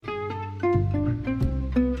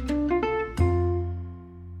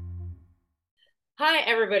Hi,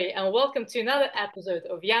 everybody, and welcome to another episode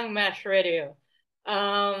of Young Mash Radio.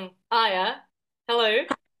 Aya, hello,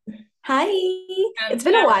 Hi, and it's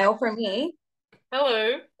been a Cam, while for me.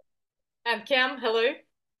 hello, and Cam, hello.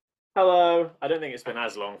 Hello. I don't think it's been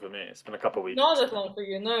as long for me. It's been a couple of Not weeks. that long for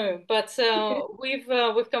you, no, but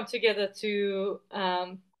we've come together to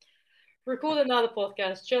record another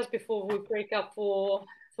podcast just before we break up for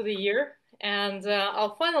the year. And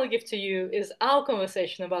our final gift to you is our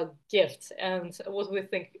conversation about gifts and what we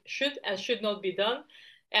think should and should not be done,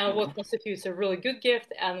 and what constitutes a really good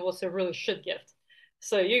gift and what's a really shit gift.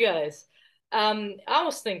 So, you guys, I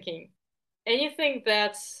was thinking anything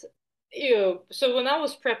that's So when I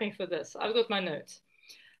was prepping for this, I've got my notes,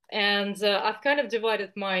 and I've kind of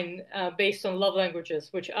divided mine based on love languages,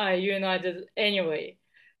 which you and I did anyway.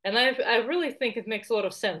 And I really think it makes a lot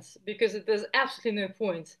of sense because there's absolutely no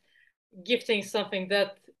point gifting something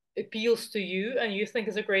that appeals to you and you think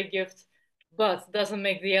is a great gift, but doesn't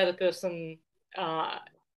make the other person uh,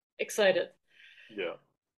 excited. Yeah.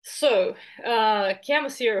 So, Cam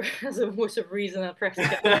is here as a voice of reason and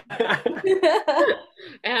practical.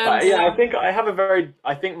 And Yeah,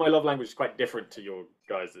 I think my love language is quite different to your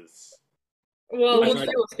guys's. well, As what's in, You like,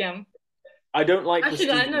 yours, Cam? I don't like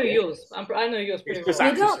Actually, I receiving know yours. gifts. I know yours It's pretty just well.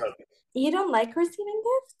 you acts of don't service. you don't like receiving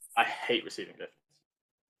gifts? I hate receiving gifts.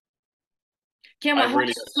 Cam, I I have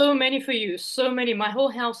really, so many for you. So many. My whole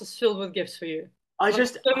house is filled with gifts for you. Like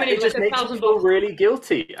so many, it like just a makes me thousand feel boxes. really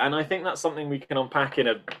guilty, and I think that's something we can unpack in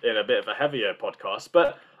a bit of a heavier podcast.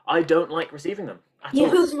 But I don't like receiving them at You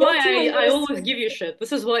all. This feel is why guilty when you I always receive give you gifts. shit.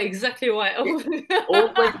 This is why exactly why.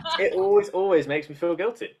 Always makes me feel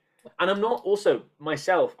guilty. And I'm not also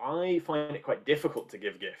myself, I find it quite difficult to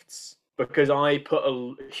give gifts because I put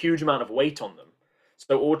a huge amount of weight on them.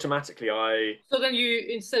 So automatically I So then you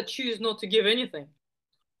instead choose not to give anything.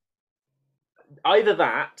 either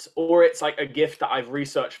that or it's like a gift that I've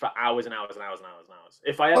researched for hours and hours and hours and hours and hours.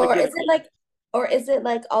 If I ever Or give is a it gift, like or is it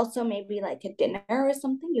like also maybe like a dinner or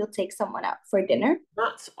something? You'll take someone out for dinner?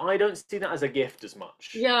 that's I don't see that as a gift as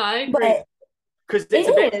much. Yeah, I agree. But Because it's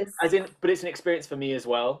a bit it is. as in but it's an experience for me as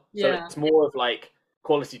well. So Yeah, it's more of like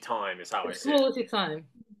quality time is how I it's see it. quality time.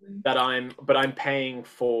 That I'm paying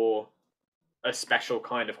for a special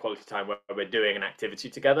kind of quality time where we're doing an activity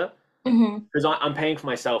together Mm-hmm. because I'm paying for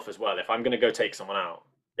myself as well. If I'm going to go take someone out,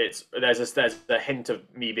 it's there's a hint of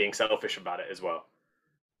me being selfish about it as well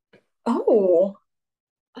Oh,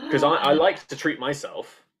 because Ah, I like to treat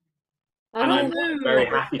myself I and don't yeah. I'm know very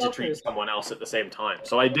about happy to treat selfish. someone else at the same time.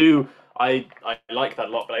 So I like that a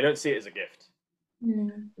lot, but I don't see it as a gift.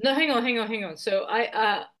 Mm. No, hang on. So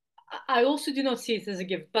I also do not see it as a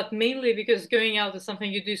gift, but mainly because going out is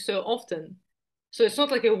something you do so often. So it's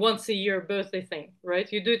not like a once a year birthday thing,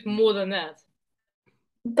 right? You do it more than that.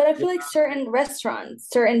 But I Yeah. feel like certain restaurants,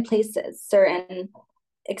 certain places, certain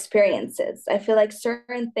experiences, I feel like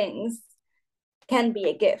certain things can be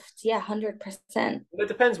a gift. Yeah, 100%. It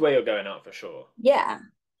depends where you're going out for sure. Yeah.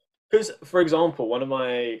 Because, for example, one of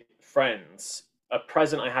my friends, a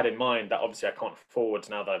present I had in mind that obviously I can't forward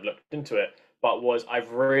now that I've looked into it, but was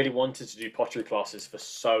I've really wanted to do pottery classes for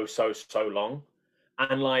so long.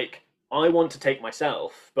 And like, I want to take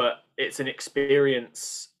myself, but it's an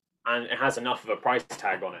experience and it has enough of a price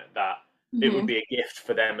tag on it that it would Mm-hmm. be a gift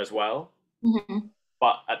for them as well. Mm-hmm.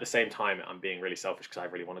 But at the same time, I'm being really selfish because I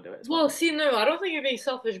really want to do it as Well, well. see, no, I don't think you're being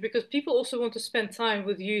selfish because people also want to spend time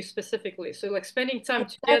with you specifically. So like spending time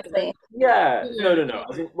together, Exactly. Yeah, you no, know, no, no.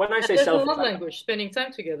 As in, when I and say there's a selfish, love language, spending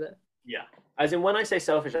time together. yeah. As in, when I say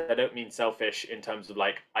selfish, I don't mean selfish in terms of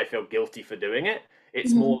like I feel guilty for doing it.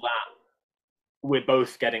 It's Mm-hmm. more that we're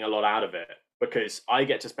both getting a lot out of it because I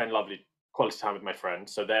get to spend lovely quality time with my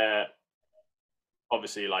friends. So they're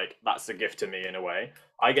obviously like that's a gift to me in a way.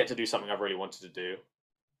 I get to do something I've really wanted to do,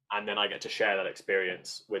 and then I get to share that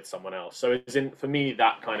experience with someone else. So as in, for me,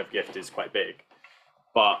 that kind of gift is quite big.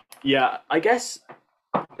 But yeah, I guess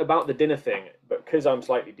about the dinner thing, because I'm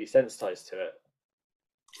slightly desensitized to it,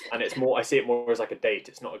 and it's more I see it more as like a date.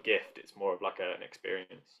 It's not a gift. It's more of like an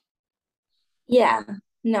experience. Yeah.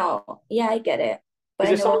 No. Yeah, I get it. But Because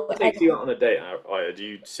I if someone know takes you out on a date, do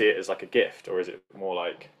you see it as like a gift, or is it more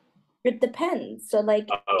like, it depends. So like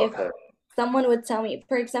oh, if okay, someone would tell me,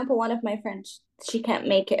 for example, one of my friends, she can't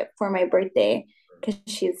make it for my birthday because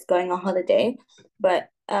she's going on holiday. But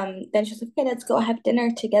then she's like, okay, let's go have dinner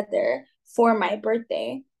together for my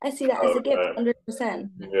birthday. I see that as a gift, okay, 100%.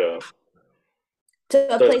 yeah.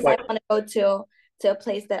 To a So it's place I quite want to go to a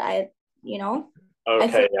place that you know, I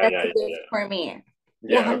feel okay, like that's a yeah, gift for me.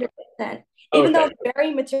 Yeah, yeah. Okay, 100%. Even though okay. I'm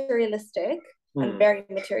very materialistic, I'm Hmm. very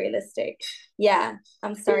materialistic. Yeah,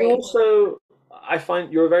 I'm But sorry. also, I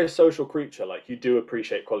find you're a very social creature. Like you do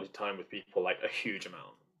appreciate quality time with people like a huge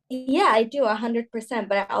amount. Yeah, I do 100%,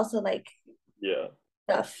 but I also like Yeah.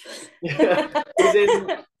 stuff. Yeah. As in,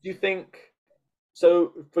 do you think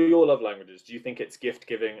so for your love languages, do you think it's gift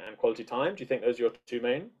giving and quality time? Do you think those are your two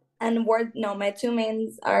main? And no, my two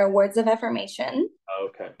mains are words of affirmation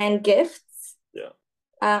Okay. and gifts. Yeah.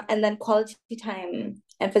 And then quality time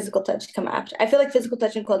and physical touch come after. I feel like physical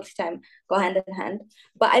touch and quality time go hand in hand.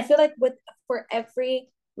 But I feel like for every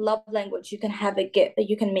love language, you can have a gift,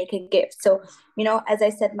 you can make a gift. So, as I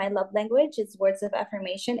said, my love language is words of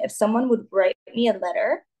affirmation. If someone would write me a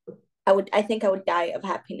letter, I think I would die of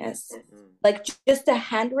happiness. Mm-hmm. Like just a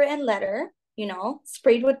handwritten letter,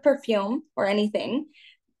 sprayed with perfume or anything,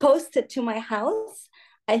 post it to my house.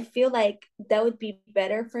 I feel like that would be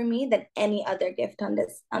better for me than any other gift on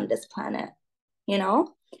this planet, you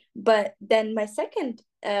know? But then my second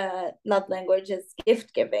love language is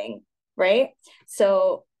gift giving, right?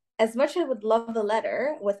 So as much as I would love a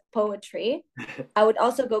letter with poetry, I would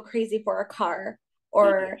also go crazy for a car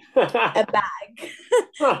or a bag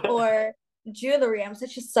or jewelry. I'm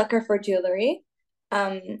such a sucker for jewelry.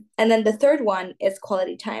 And then the third one is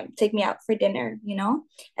quality time. Take me out for dinner,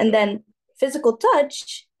 And then physical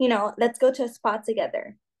touch, let's go to a spa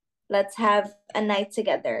together. Let's have a night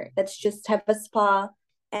together. Let's just have a spa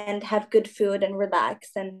and have good food and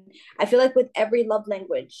relax. And I feel like with every love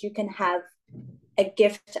language, you can have a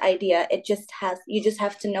gift idea. You just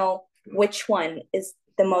have to know which one is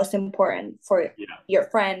the most important for your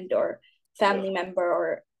friend or family member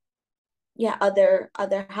or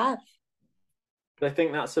other half. But I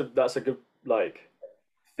think that's a good like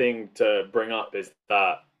thing to bring up is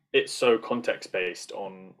that it's so context based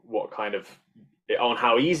on what kind of on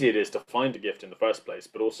how easy it is to find a gift in the first place,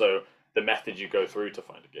 but also the method you go through to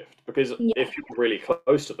find a gift. Because if you're really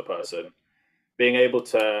close to the person, being able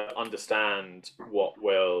to understand what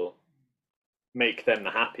will make them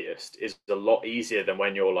the happiest is a lot easier than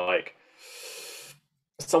when you're like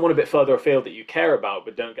someone a bit further afield that you care about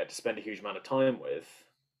but don't get to spend a huge amount of time with.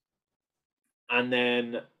 And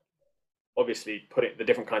then obviously putting the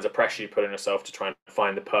different kinds of pressure you put on yourself to try and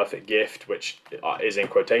find the perfect gift, which is in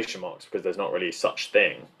quotation marks because there's not really such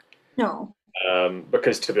thing. No.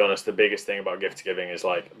 Because to be honest, the biggest thing about gift giving is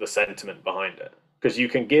like the sentiment behind it. Because you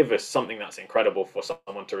can give us something that's incredible for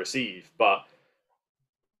someone to receive, but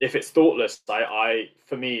if it's thoughtless,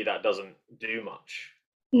 for me that doesn't do much.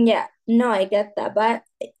 Yeah, no, I get that. But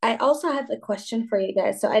I also have a question for you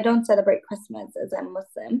guys. So I don't celebrate Christmas as I'm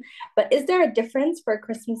Muslim, but is there a difference for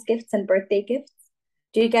Christmas gifts and birthday gifts?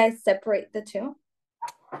 Do you guys separate the two?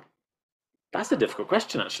 That's a difficult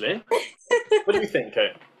question, actually. What do you think,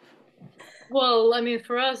 Kate? Well, I mean,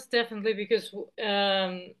 for us, definitely because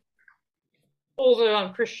although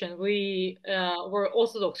I'm Christian, we're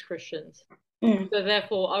Orthodox Christians. So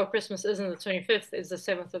therefore, our Christmas isn't the 25th; it's the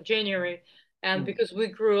 7th of January. And because we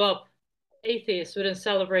grew up atheists, we didn't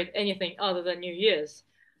celebrate anything other than New Year's.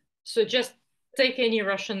 So just take any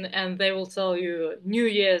Russian, and they will tell you New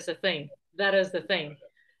Year's a thing. That is the thing.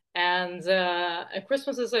 And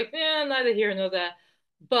Christmas is like, yeah, neither here nor there.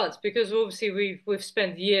 But because obviously we've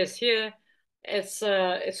spent years here, it's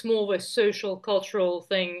more of a social cultural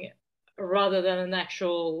thing rather than an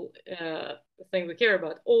actual thing we care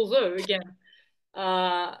about. Although again,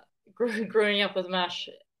 uh, growing up with Mash,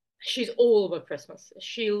 she's all about Christmas.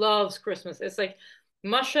 She loves Christmas. It's like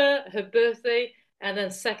Masha, her birthday, and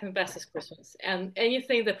then second best is Christmas. And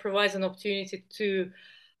anything that provides an opportunity to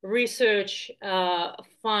research,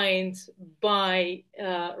 find, buy,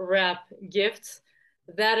 wrap gifts,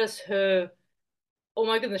 that is her. Oh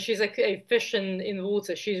my goodness, she's like a fish in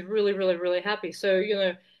water. She's really, really, really happy. So,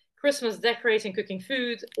 Christmas decorating, cooking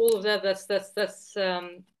food, all of that, that's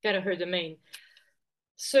kind of her domain.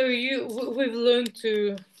 So we've learned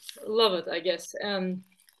to love it, I guess,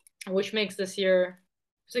 which makes this year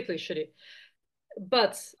particularly shitty.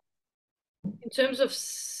 But in terms of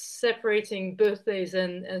separating birthdays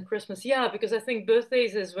and Christmas, yeah, because I think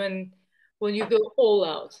birthdays is when you go all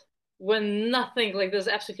out, when nothing like there's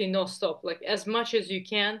absolutely no stop. Like as much as you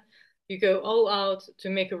can, you go all out to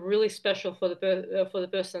make it really special for the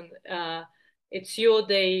person. It's your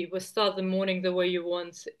day. We start the morning the way you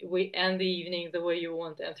want. We end the evening the way you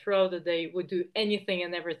want, and throughout the day we do anything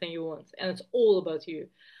and everything you want, and it's all about you.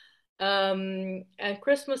 And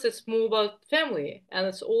Christmas, it's more about family, and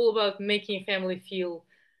it's all about making family feel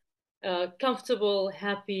comfortable,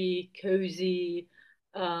 happy, cozy.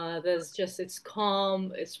 It's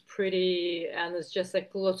calm, it's pretty, and it's just like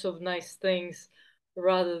lots of nice things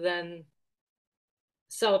rather than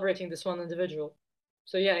celebrating this one individual.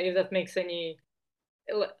 So yeah, if that makes any,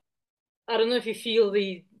 I don't know if you feel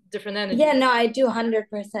different energy. Yeah, no, I do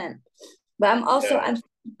 100%. But I'm a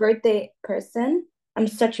birthday person. I'm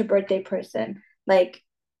such a birthday person. Like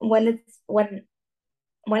when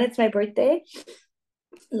it's my birthday,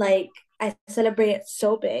 like I celebrate it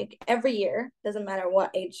so big every year, doesn't matter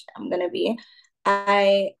what age I'm gonna be.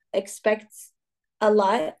 I expect a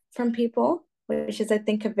lot from people, which is I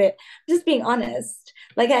think a bit just being honest.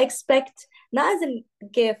 Like I expect not as in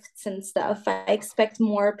gifts and stuff, I expect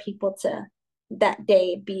more people to that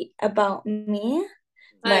day be about me.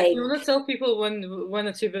 I Like want to tell people when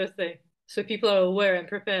it's your birthday, so people are aware and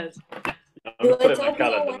prepared. I'm do gonna I put it in my tell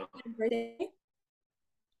people calendar when now. my birthday?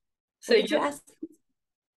 So What did you yeah, ask?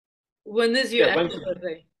 when is your Yeah, when? actual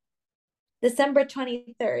birthday? December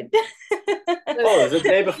 23rd. Oh, it's the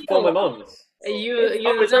day before my Still, mom's.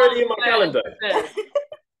 you're It's now already in my aware and calendar. prepared.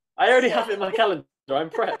 I already have it in my calendar. I'm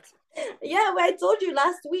prepped. Yeah, but I told you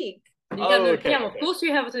last week. Yeah, Oh, no, okay. Cam, of course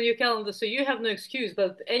you have it on your calendar, so you have no excuse.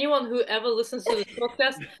 But anyone who ever listens to this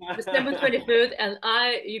podcast, December 23rd, and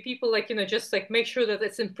you people like, just like make sure that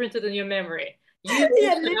it's imprinted in your memory. You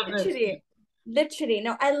Yeah, also have no excuse. literally.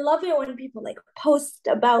 No, I love it when people like post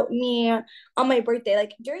about me on my birthday.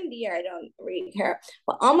 Like during the year, I don't really care,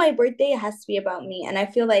 but on my birthday, it has to be about me. And I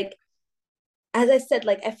feel like, as I said,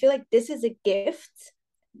 like I feel like this is a gift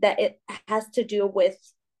that it has to do with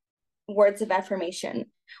words of affirmation.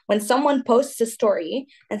 When someone posts a story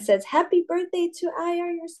and says, "Happy birthday to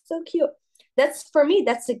Aya, you're so cute." That's for me,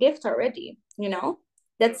 that's a gift already, you know?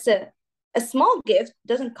 That's a small gift,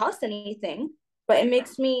 doesn't cost anything, but it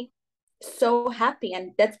makes me so happy.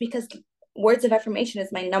 And that's because words of affirmation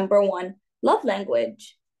is my number one love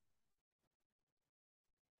language.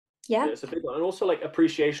 Yeah, Yeah. it's a big one. And also like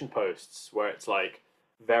appreciation posts where it's like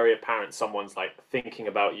very apparent someone's like thinking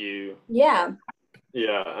about you. Yeah.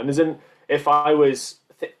 Yeah, and as in if I was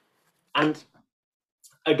and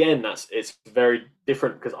again it's very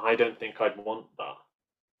different because I don't think I'd want that.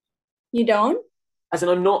 You don't? As in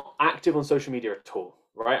I'm not active on social media at all,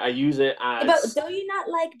 right? I use it But as do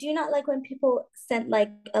you not like when people send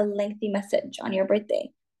like a lengthy message on your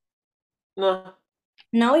birthday? no.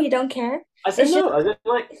 No, you don't care? I said It's just no. I said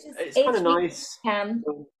like it's just it's kind of HB nice. Cam.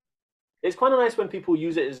 It's kind of nice when people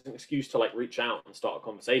use it as an excuse to like reach out and start a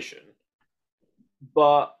conversation.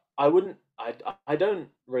 But I wouldn't. I don't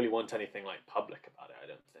really want anything like public about it. I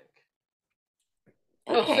don't think.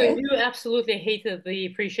 Oh, so Okay. you absolutely hated the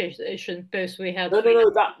appreciation post we had No, for no, you.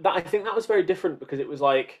 no. That I think that was very different because it was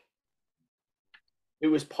like it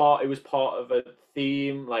was part of a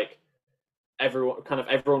theme. Like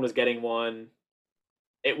everyone was getting one.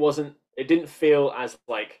 It didn't feel as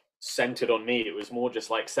like centered on me. It was more just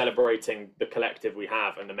like celebrating the collective we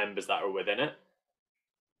have and the members that are within it.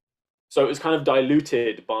 So it was kind of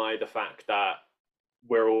diluted by the fact that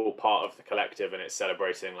we're all part of the collective and it's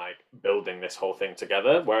celebrating like building this whole thing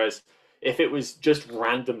together. Whereas if it was just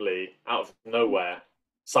randomly out of nowhere,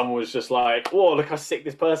 someone was just like, "Whoa, look how sick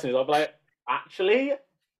this person is," I'd be like, "Actually,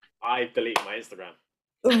 I deleted my Instagram."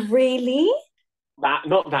 Really? That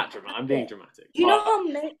not that dramatic. I'm being Yeah. dramatic, Do you know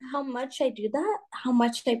but how much I do that? How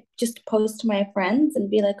much I just post to my friends and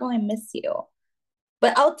be like, "Oh, I miss you."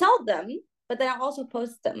 But I'll tell them, but then I'll also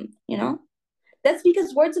post them, you know? That's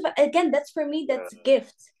because words of again, that's for me, that's a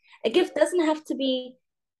gift. A gift doesn't have to be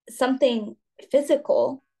something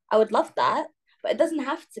physical. I would love that, but it doesn't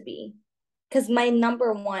have to be. Because my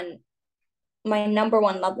number one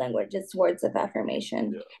love language is words of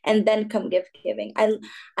affirmation. yeah, And then come gift giving.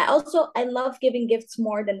 I love giving gifts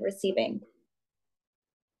more than receiving.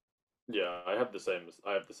 yeah, I have the same.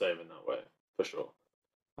 I have the same in that way for sure.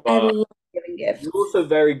 I But love giving you're gifts. also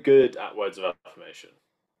very good at words of affirmation.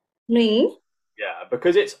 Me? Yeah,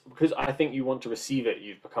 because I think you want to receive it.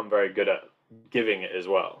 You've become very good at giving it as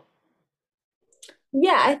well.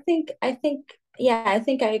 Yeah, I think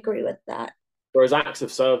I agree with that. Whereas acts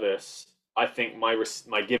of service, I think my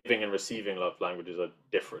giving and receiving love languages are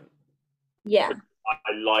different. Yeah.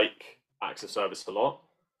 I like acts of service a lot,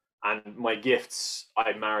 and my gifts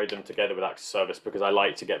I marry them together with acts of service because I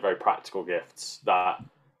like to get very practical gifts that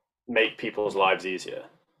make people's lives easier.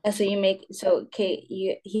 So Kate,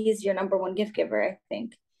 he's your number one gift giver, I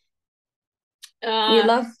think. You Uh,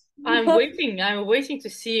 love I'm waiting. I'm waiting to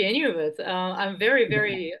see any of it. I'm very,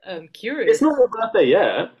 very It's curious. not your birthday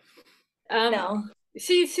yet. Um, no.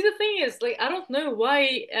 see, the thing is, like, I don't know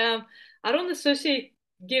why. I don't associate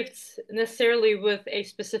gifts necessarily with a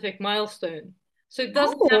specific milestone. So it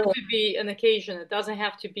doesn't have No. to be an occasion. It doesn't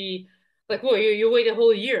have to be like, well, you wait a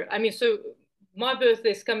whole year. I mean, so my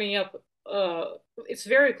birthday is coming up. It's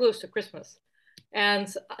very close to Christmas, and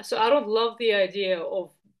so I don't love the idea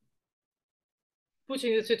of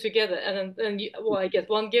putting the two together, and then well, I get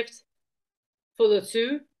one gift for the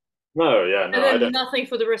two. No, yeah, no, and then nothing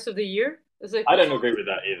for the rest of the year. It's like I don't agree with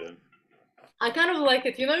that either. I kind of like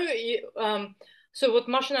it, so what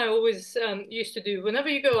Mash and I always used to do, whenever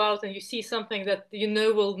you go out and you see something that you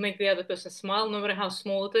know will make the other person smile, no matter how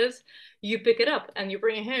small it is, you pick it up and you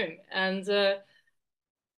bring it home, and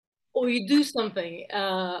or you do something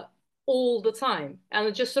all the time, and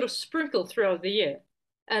it just sort of sprinkle throughout the year,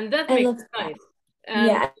 and that I makes love it that. nice. And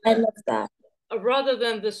Yeah, I love that. rather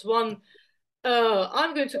than this one,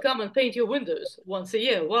 I'm going to come and paint your windows once a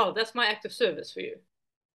year. Wow, that's my act of service for you.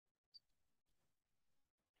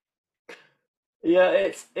 Yeah,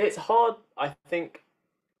 it's hard, I think,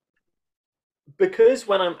 because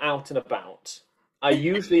when I'm out and about, I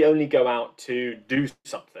usually only go out to do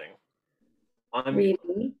something. I'm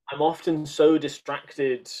Really? I'm often so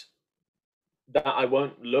distracted that I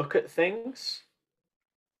won't look at things.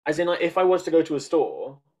 As in, like, if I was to go to a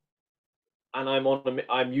store and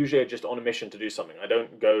I'm usually just on a mission to do something. I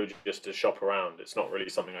don't go just to shop around. It's not really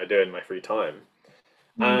something I do in my free time.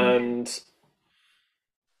 Mm.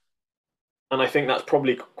 And I think that's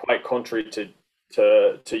probably quite contrary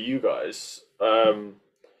to you guys.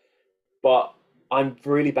 But I'm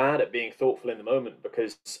really bad at being thoughtful in the moment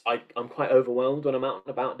because I'm quite overwhelmed when I'm out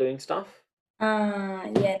and about doing stuff.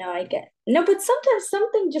 Yeah, no, I get. No, but sometimes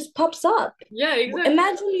something just pops up. Yeah, exactly.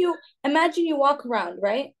 Imagine you walk around,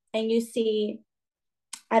 right? And you see,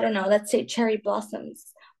 I don't know, let's say cherry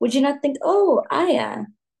blossoms. Would you not think, oh, Aya?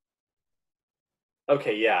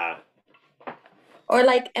 Okay, yeah. Or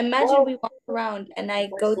like imagine Well, we walk around and I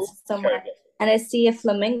I go to saw cherry somewhere blossom. and I see a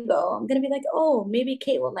flamingo. I'm gonna be like, oh, maybe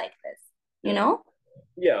Kate will like this, you Yeah, know?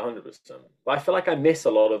 yeah, 100%. But I feel like I miss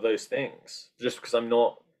a lot of those things just because I'm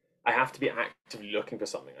not. I have to be actively looking for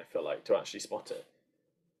something. I feel like to actually spot it.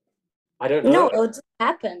 I don't No, know. it just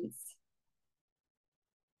happens.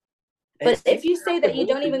 It But seems if to you say happen that you more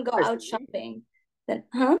don't for you even go guys out than me. shopping, then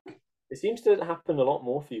huh? It seems to happen a lot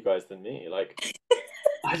more for you guys than me. Like,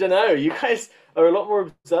 I don't know. You guys are a lot more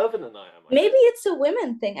observant than I am, I Maybe think. it's a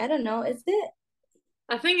women thing. I don't know. Is it?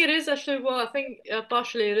 I think it is actually, well, I think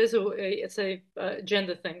partially it is it's a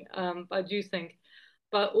gender thing. I do think,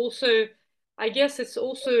 but also, I guess it's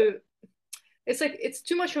also it's like it's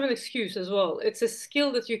too much of an excuse as well. It's a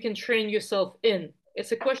skill that you can train yourself in.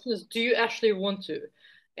 It's a question is, do you actually want to?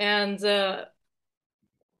 And uh,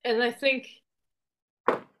 and I think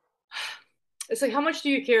it's like how much do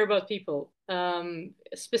you care about people,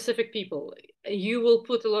 specific people? You will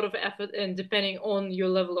put a lot of effort in depending on your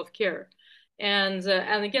level of care. And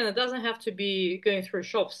again, it doesn't have to be going through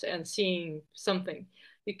shops and seeing something.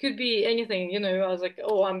 It could be anything, I was like,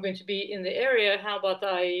 oh, I'm going to be in the area. How about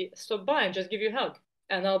I stop by and just give you a hug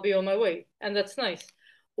and I'll be on my way. And that's nice.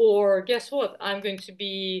 Or guess what? I'm going to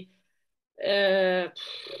be uh,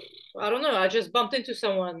 I don't know. I just bumped into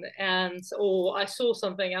someone and or I saw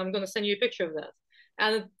something. I'm gonna send you a picture of that,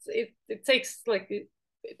 and it takes like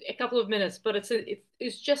a couple of minutes, but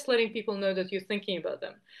it's just letting people know that you're thinking about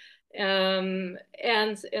them, and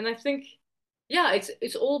I think yeah,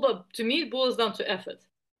 it's all about to me it boils down to effort.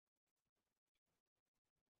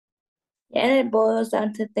 And it boils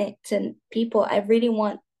down to people. I really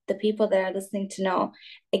want the people that are listening to know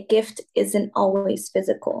a gift isn't always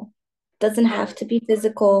physical. It doesn't have No. to be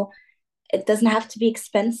physical. It doesn't have to be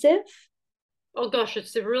expensive. Oh gosh,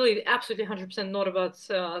 it's really absolutely 100% not about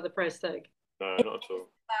the price tag. No, It's not at all.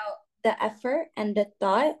 about the effort and the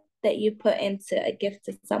thought that you put into a gift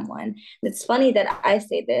to someone. It's funny that I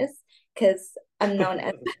say this because I'm known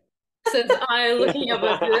as Says I looking at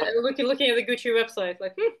the Gucci website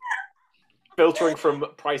like Filtering from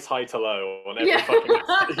price high to low on every yeah. fucking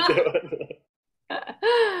you do.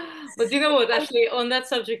 But you know what? Actually, on that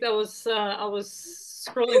subject, I was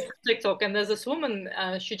scrolling through TikTok, and there's this woman.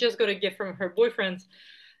 She just got a gift from her boyfriend,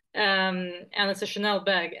 and it's a Chanel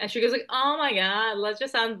bag. And she goes like, "Oh my God, let's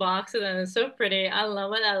just unbox it, and it's so pretty. I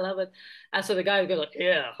love it. I love it." And so the guy goes like,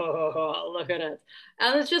 "Yeah, ho, ho, ho, look at it."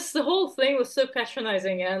 And it's just the whole thing was so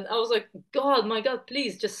patronizing, and I was like, "God, my God,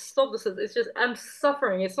 please just stop this. It's just I'm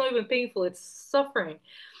suffering. It's not even painful. It's suffering."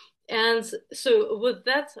 And so with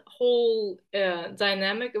that whole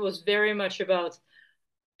dynamic, it was very much about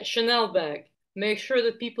a Chanel bag. Make sure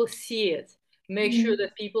that people see it. Make sure Mhm.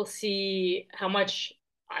 that people see how much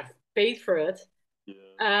I've paid for it, Yeah.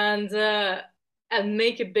 and uh, and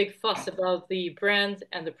make a big fuss about the brand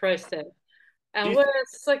and the price tag. Do And you where think?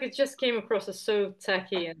 it's like it just came across as so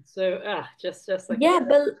tacky and so just like Yeah,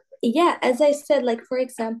 but yeah, as I said, like for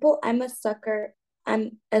example, I'm a sucker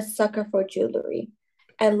for jewelry.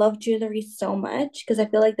 I love jewelry so much because I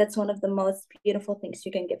feel like that's one of the most beautiful things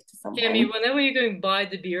you can give to Cammy, someone. whenever you're going buy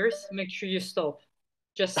the beers, make sure you stop.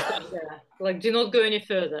 Just stop there. Like, do not go any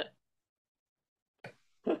further.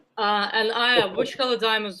 And which color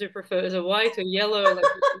diamonds do you prefer? Is it white or yellow? Like,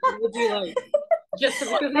 what do you like? Just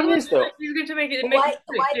because Thing is, though, he's going to make it White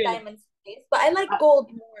diamonds, please. But I like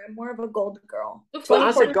gold more. I'm more of a gold girl. Of but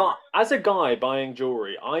course. as a guy buying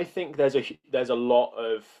jewelry, I think there's a lot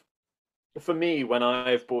of, for me, when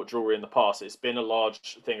I've bought jewelry in the past, it's been a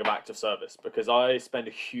large thing of active service because I spend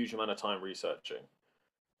a huge amount of time researching.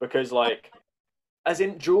 Because like, as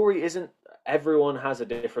in jewelry isn't, everyone has a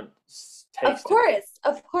different taste in it,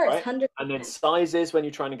 Of course, right? 100%. And then sizes when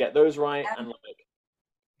you're trying to get those right, and like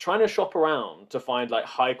trying to shop around to find like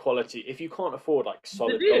high quality. If you can't afford like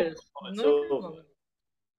solid gold, It is. solid No silver, problem.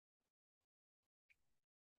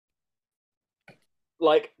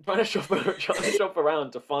 like trying to shop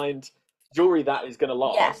around to find jewelry that is going to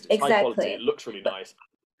last. Yeah, It's high quality. exactly. It looks really nice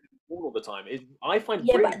all the time. I find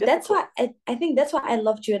Yeah, really but that's difficult. why I think that's why I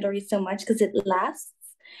love jewelry so much because it lasts.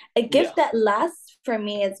 A Yeah, gift that lasts for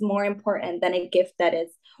me is more important than a gift that is,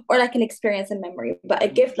 or like an experience and memory. But a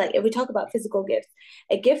gift, like if we talk about physical gifts,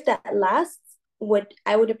 a gift that lasts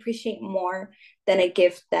I would appreciate more than a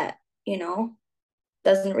gift that,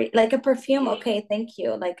 doesn't like a perfume. Okay, thank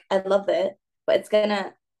you. Like I love it, but it's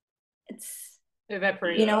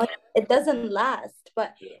Evaporated. it doesn't last.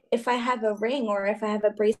 But yeah. if I have a ring or if I have a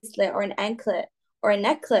bracelet or an anklet or a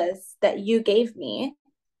necklace that you gave me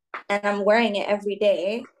and I'm wearing it every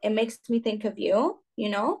day, it makes me think of you,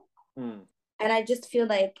 Mm. And I just feel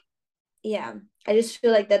like, yeah, I just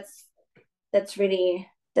feel like that's really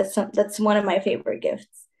that's one of my favorite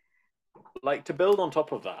gifts. Like to build on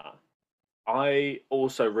top of that, I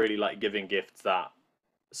also really like giving gifts that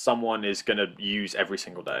someone is going to use every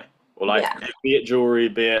single day. Or like, Yeah, be it jewelry,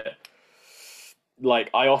 be it like,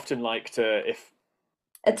 I often like to, if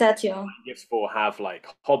a tattoo. gifts for have like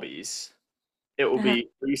hobbies, it will Uh-huh. be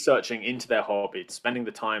researching into their hobby, spending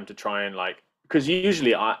the time to try and like, because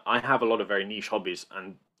usually I have a lot of very niche hobbies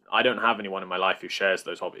and I don't have anyone in my life who shares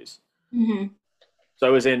those hobbies. Hmm.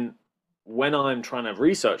 So, as in, when I'm trying to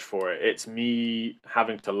research for it, it's me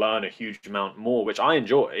having to learn a huge amount more, which I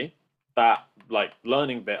enjoy. That like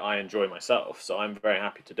learning bit I enjoy myself, so I'm very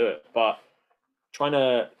happy to do it. But trying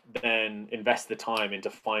to then invest the time into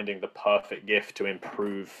finding the perfect gift to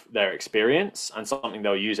improve their experience and something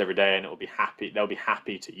they'll use every day and they'll be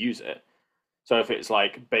happy to use it. So if it's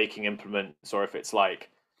like baking implements or if it's like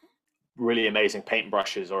really amazing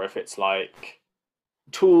paintbrushes or if it's like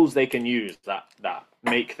tools they can use that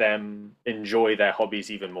make them enjoy their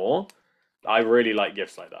hobbies even more. I really like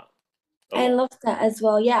gifts like that a I lot. love that as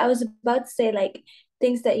well. Yeah, I was about to say like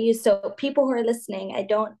things that you so people who are listening, I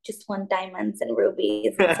don't just want diamonds and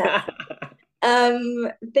rubies and stuff.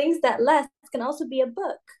 Things that last can also be a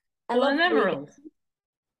book. I Well, love an reading. emerald.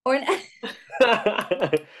 Or an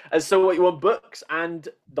And so what you want, books and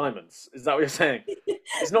diamonds? Is that what you're saying?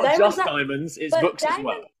 It's not diamonds just are diamonds, it's but books as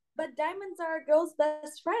well. diamonds are a girl's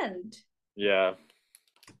best friend. Yeah.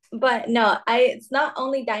 But no, it's not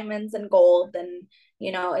only diamonds and gold and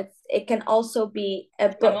it can also be a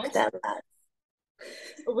book Camels. that lasts.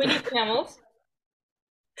 We need camels.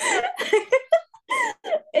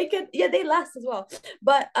 It could, yeah, they last as well.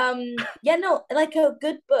 But yeah, no, like a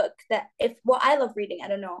good book that I love reading. I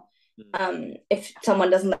don't know. If someone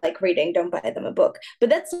doesn't like reading, don't buy them a book. But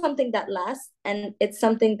that's something that lasts and it's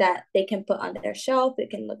something that they can put on their shelf. It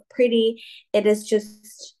can look pretty. It is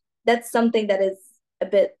just that's something that is a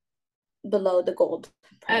bit below the gold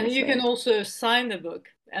And price you can range. also sign the book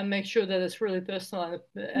and make sure that it's really personal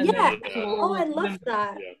and Yeah. then people Oh, I always love remember.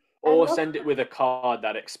 that. Yeah. I Or love send it with a card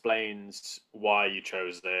that explains why you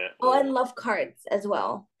chose it. Oh, I Or love cards as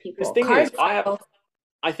well, this people. thing is, Cards.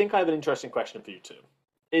 I think I have an interesting question for you too.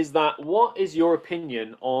 Is that what is your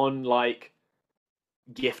opinion on like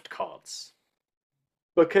gift cards?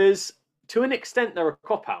 Because to an extent they're a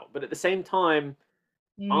cop out, but at the same time,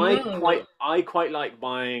 No. I quite like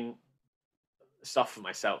buying stuff for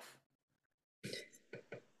myself.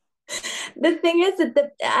 The thing is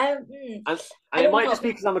that And I it don't might know. just be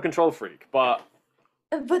because I'm a control freak, but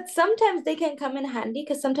But sometimes they can come in handy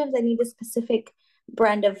because sometimes I need a specific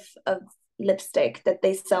brand of lipstick that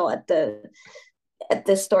they sell at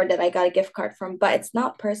the store that I got a gift card from, but it's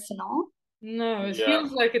not personal. No, yeah.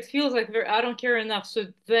 it feels like very, I don't care enough. So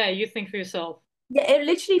there, you think for yourself. Yeah, it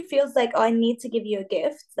literally feels like, oh, I need to give you a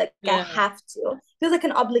gift. Like I Yeah. have to. It feels like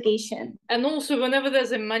an obligation. And also, whenever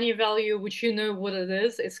there's a money value, which you know what it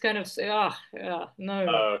is, it's kind of yeah, no.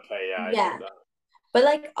 Okay, yeah, I Yeah. get that. But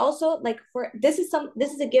like also like this is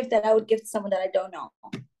a gift that I would give to someone that I don't know.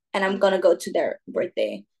 And I'm gonna go to their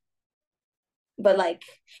birthday. But like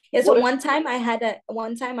yeah, so What if one time I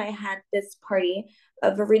had this party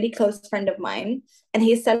of a really close friend of mine and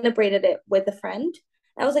he celebrated it with a friend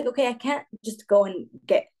I was like, okay, I can't just go and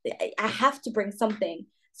get, I have to bring something.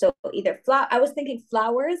 So either I was thinking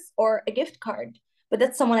flowers or a gift card, but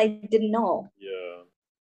that's someone I didn't know. Yeah.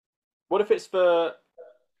 What if it's for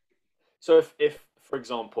so if for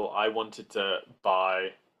example I wanted to buy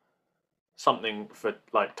something for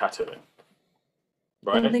like tattooing,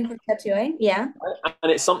 right? Something for tattooing. Yeah.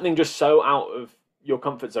 And it's something just so out of your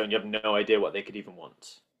comfort zone, you have no idea what they could even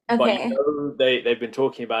want. But you Okay. know they've been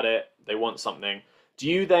talking about it, they want something. Do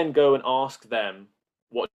you then go and ask them,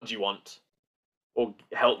 what do you want? Or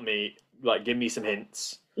help me, like give me some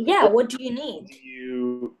hints? Yeah. Or What do you need? do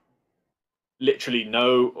you literally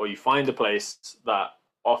know, or you find a place that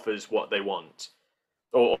offers what they want,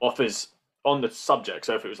 or offers on the subject?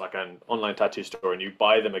 So if it was like an online tattoo store and you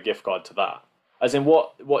buy them a gift card to that, as in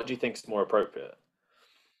what do you think is more appropriate?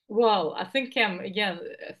 Well, I think again,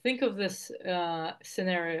 think of this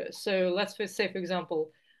scenario. So let's say, for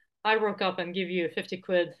example, I rock up and give you 50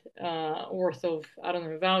 quid worth of, I don't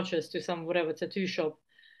know, vouchers to some whatever tattoo shop,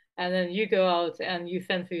 and then you go out and you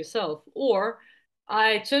fend for yourself. Or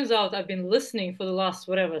I turns out I've been listening for the last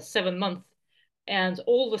whatever 7 months, and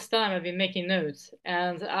all this time I've been making notes,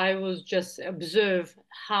 and I was just observe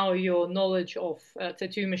how your knowledge of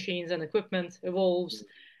tattoo machines and equipment evolves,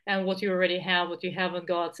 and what you already have, what you haven't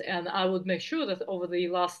got, and I would make sure that over the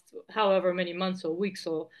last however many months or weeks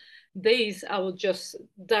or days, I would just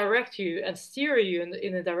direct you and steer you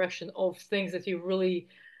in the direction of things that you really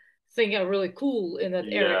think are really cool in that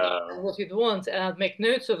area Yeah, and what you'd want, and I'd make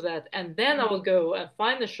notes of that, and then I would go and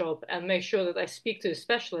find the shop and make sure that I speak to a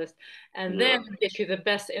specialist, and yeah. then get you the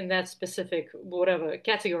best in that specific whatever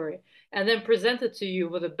category, and then present it to you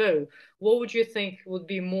with a bow. What would you think would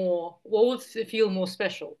be more? What would feel more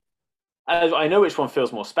special? As I know which one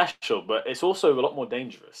feels more special, but it's also a lot more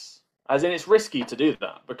dangerous. As in, it's risky to do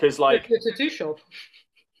that because, With like, the tattoo shop.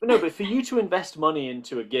 no, but for you to invest money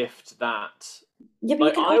into a gift that, Yeah, but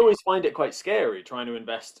you like, can I always. always find it quite scary trying to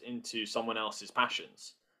invest into someone else's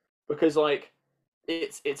passions because, like,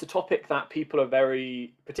 it's a topic that people are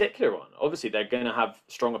very particular on. Obviously, they're going to have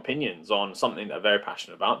strong opinions on something they're very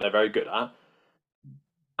passionate about, they're very good at,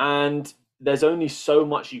 and there's only so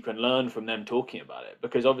much you can learn from them talking about it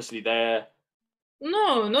because obviously they're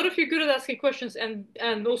No, not if you're good at asking questions,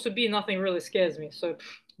 and also B, nothing really scares me. So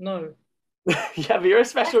no. yeah, but you're a And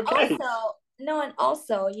special case. also, no, and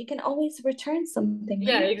also you can always return something,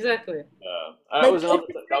 Yeah, right? exactly. That Like was if another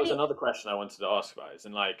it's that was really, another question I wanted to ask about. Is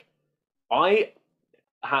and like I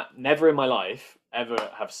never in my life ever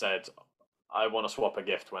have said I want to swap a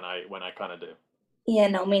gift when I kind of do. yeah,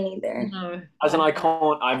 no, me neither. No, As in no. I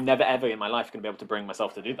can't. I'm never ever in my life going to be able to bring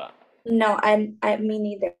myself to do that. No, me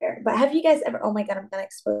neither. But have you guys ever, oh my God, I'm gonna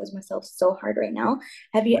expose myself so hard right now.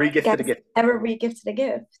 Have you Regifted a guys gift. ever re-gifted a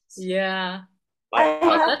gift? Yeah. I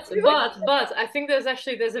I have. have That's to. but I think there's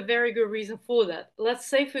a very good reason for that. Let's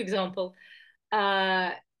say, for example,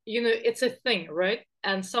 uh, it's a thing, right?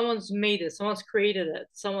 And someone's made it, someone's created it,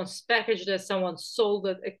 someone's packaged it, someone's sold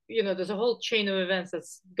it. There's a whole chain of events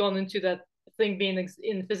that's gone into that thing being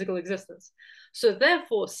in physical existence. So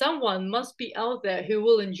therefore, someone must be out there who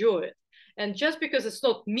will enjoy it. And just because it's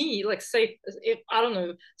not me, like say, if I don't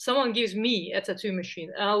know, someone gives me a tattoo machine,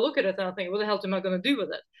 and I'll look at it and I think, what the hell am I gonna do with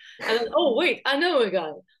it? And then, oh wait, I know a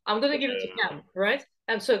guy. I'm gonna give it to him, right?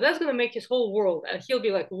 And so that's going to make his whole world. And he'll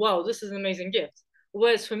be like, wow, this is an amazing gift.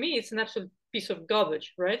 Whereas for me, it's an absolute piece of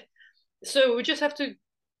garbage, right? So we just have to,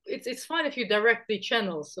 it's fine if you direct the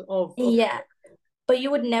channels of Yeah, but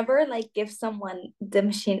you would never like give someone the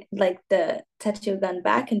machine, like the tattoo gun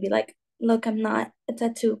back and be like, look, I'm not a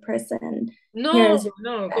tattoo person. no, Here's your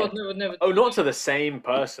no, God, bag. no, would never. Oh, not to the same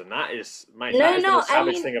person. That is, mate. No, That no, is the no. most I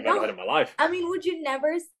savage mean, thing I've ever no. heard in my life. I mean, would you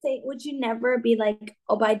never be like,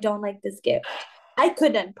 oh, but I don't like this gift? I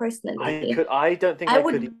couldn't I personally. could. I don't think I I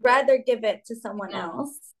could. would rather give it to someone No.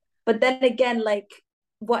 else. But then again, like,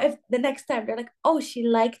 what if the next time they're like, oh, she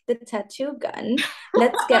liked the tattoo gun.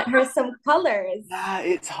 Let's get her some colors. Yeah,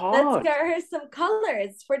 it's Let's hard. get her some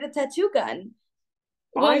colors for the tattoo gun.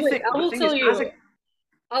 Well, I wait, think the thing is, as a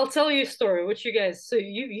I'll tell you a story, which you guys, so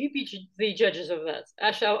you be the judges of that.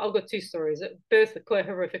 Actually, I'll got two stories, both quite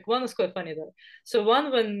horrific. One is quite funny though. So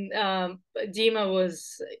one when Dima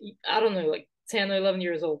was, I don't know, like 10 or 11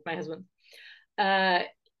 years old, my husband. Uh,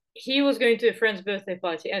 he was going to a friend's birthday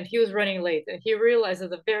party and he was running late. And he realized at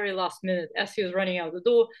the very last minute, as he was running out the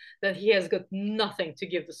door, that he has got nothing to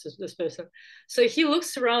give this person. So he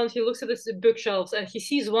looks around, he looks at the bookshelves, and he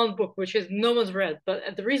sees one book which is no one's read. But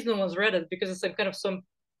the reason no one's read it because it's some kind of some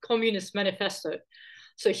communist manifesto.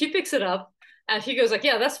 So he picks it up And he goes like,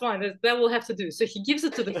 yeah, that's fine. That will have to do. So he gives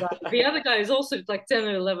it to the guy. The other guy is also like 10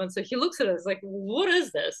 or 11. So he looks at it, it's like, what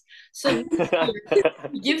is this? So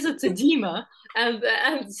he gives it to Dima. And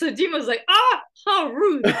so Dima's like, how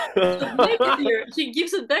rude. So next year, he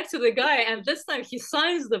gives it back to the guy. And this time he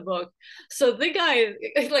signs the book. So the guy,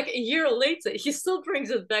 like a year later, he still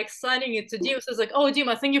brings it back, signing it to Dima. Says like, oh, Dima,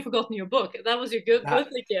 I think you've forgotten your book. That was your good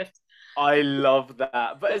birthday gift. I love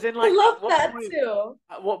that. But as in, like, I love that too.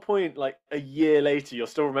 At what point, like a year later, you're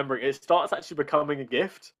still remembering it starts actually becoming a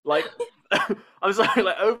gift? Like, I'm sorry,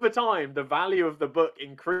 like over time, the value of the book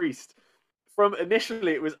increased. From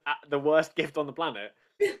initially, it was the worst gift on the planet,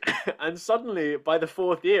 and suddenly, by the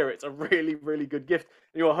 4th year, it's a really, really good gift.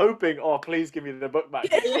 And you're hoping, oh, please give me the book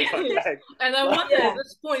back. And I wonder at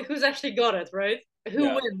this point who's actually got it, right? Who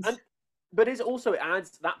wins? But it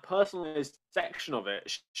adds that personalized section of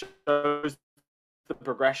it shows the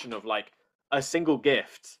progression of like a single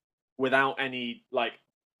gift without any like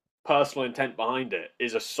personal intent behind it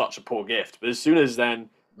is such a poor gift. But as soon as then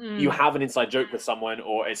you have an inside joke with someone,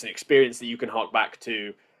 or it's an experience that you can hark back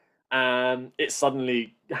to, it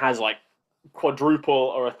suddenly has like quadruple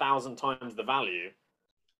or 1,000 times the value.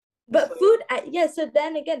 But food, so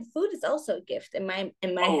then again, food is also a gift in my head.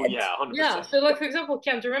 Yeah, 100%. Yeah, so like for example,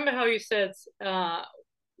 Cam, do you remember how you said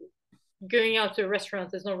going out to a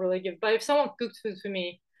restaurant is not really a gift? But if someone cooked food for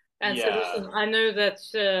me and said, listen, I know that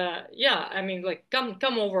I mean, like come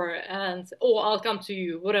over, or I'll come to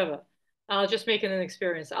you, whatever. I'll just make it an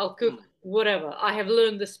experience. I'll cook whatever. I have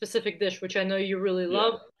learned this specific dish which I know you really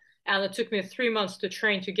love, and it took me 3 months to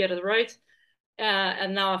train to get it right.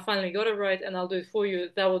 And now I finally got it right, and I'll do it for you.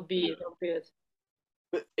 That would be it.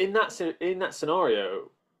 But in that scenario,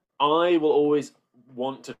 I will always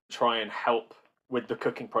want to try and help with the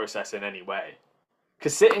cooking process in any way.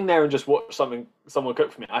 Because sitting there and just watch someone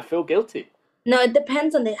cook for me, I feel guilty. No, it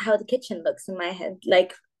depends on how the kitchen looks in my head.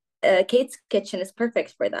 Like, Kate's kitchen is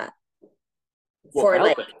perfect for that.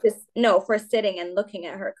 For sitting and looking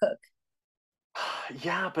at her cook.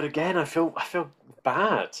 Yeah, but again, I feel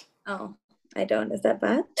bad. Oh, I don't. Is that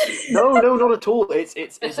bad? No, not at all.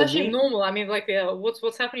 It's actually normal. I mean, like,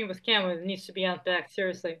 what's happening with Cam? It needs to be unpacked.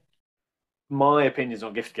 Seriously. My opinions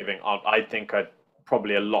on gift giving, I think, are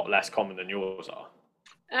probably a lot less common than yours are.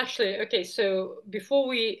 Actually, okay. So before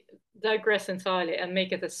we digress entirely and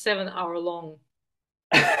make it a 7-hour long,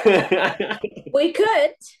 we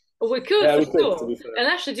could. We could, for sure. And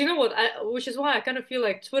actually, do you know what? Which is why I kind of feel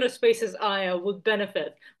like Twitter Spaces would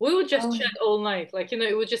benefit. We would just chat all night. Like,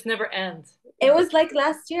 it would just never end. It was like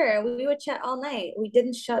last year. We would chat all night. We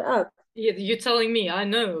didn't shut up. Yeah, you're telling me. I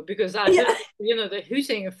know, because I heard, the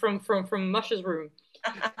hooting from Mush's room.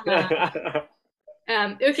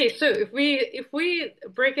 Okay, so if we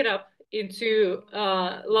break it up into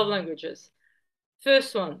love languages,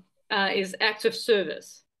 first one is acts of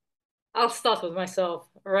service. I'll start with myself.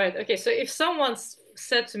 All right. Okay. So if someone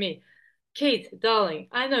said to me, Kate, darling,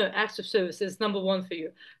 I know acts of service is number 1 for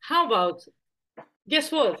you. How about,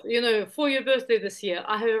 guess what? For your birthday this year,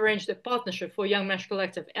 I have arranged a partnership for Young Mesh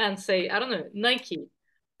Collective and say, I don't know, Nike.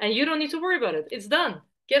 And you don't need to worry about it. It's done.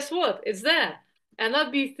 Guess what? It's there. And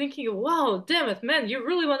I'd be thinking, wow, damn it, man, you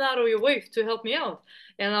really went out of your way to help me out.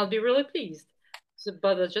 And I'll be really pleased.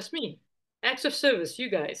 But that's just me. Acts of service, you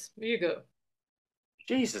guys, you go.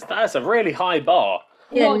 Jesus, that's a really high bar.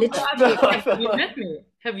 Yeah, have you met me?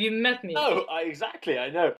 Have you met me? No, exactly, I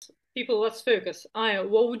know. People, let's focus. Aya,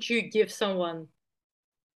 what would you give someone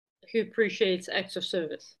who appreciates acts of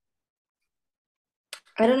service?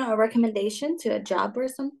 I don't know, a recommendation to a job or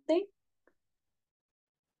something?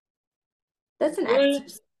 That's an act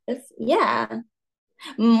of service. Yeah.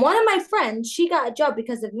 One of my friends, she got a job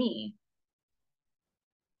because of me.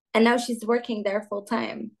 And now she's working there full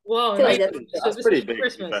time. Wow, like that's pretty big.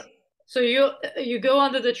 Christmas. So you go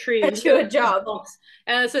under the tree to a job,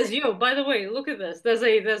 and it says, "Yo, by the way, look at this. There's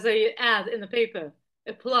a ad in the paper.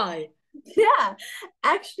 Apply." Yeah,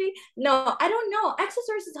 actually, no, I don't know.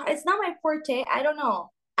 Accessories it's not my forte. I don't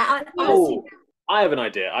know. I have an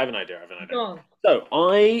idea. Go on. So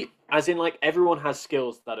as in, like, everyone has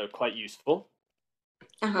skills that are quite useful.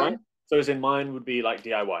 Right? So as in, mine would be like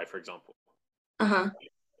DIY, for example.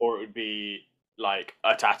 Or it would be like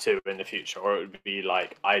a tattoo in the future, or it would be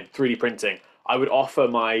like 3D printing. I would offer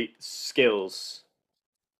my skills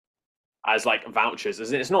as like vouchers.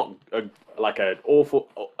 As in, it's not an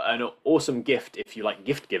awesome gift if you like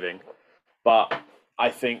gift giving, but I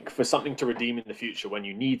think for something to redeem in the future when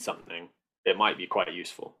you need something, it might be quite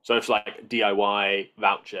useful. So it's like DIY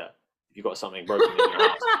voucher. If you've got something broken in your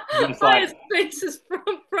house, it's like,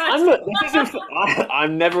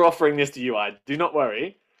 I'm never offering this to you. I do not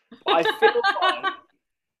worry. I feel like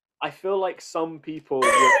I feel like some people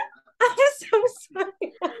I'm so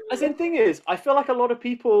sorry. as in thing is, I feel like a lot of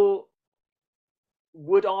people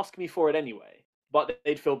would ask me for it anyway, but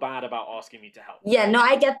they'd feel bad about asking me to help. Yeah, no,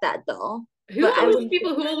 I get that though. Who But are I those wouldn't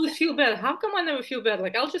people feel who bad. always feel bad? How come I never feel bad?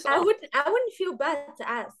 Like I'll just I ask. wouldn't feel bad to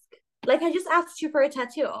ask. Like I just asked you for a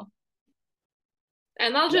tattoo.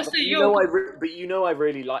 And I'll Yeah, just but say, you yo, know, I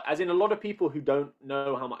really like. As in, a lot of people who don't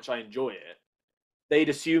know how much I enjoy it, they'd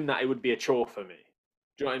assume that it would be a chore for me.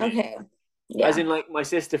 Do you know what I mean? Okay. As Yeah. in, like my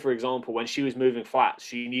sister, for example, when she was moving flats,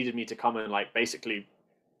 she needed me to come and like basically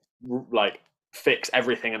like fix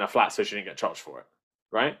everything in her flat so she didn't get charged for it,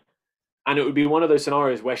 right? And it would be one of those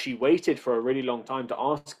scenarios where she waited for a really long time to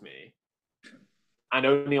ask me, and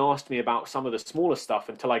only asked me about some of the smaller stuff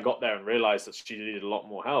until I got there and realized that she needed a lot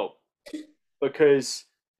more help. Because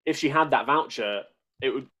if she had that voucher,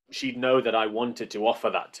 she'd know that I wanted to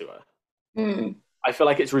offer that to her. Mm. I feel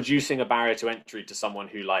like it's reducing a barrier to entry to someone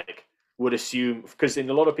who like would assume, because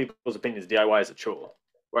in a lot of people's opinions, DIY is a chore,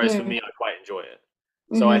 whereas for me, I quite enjoy it.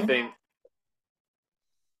 So I think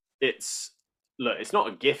it's it's not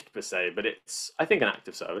a gift per se, but it's I think an act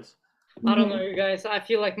of service. I don't know, you guys. I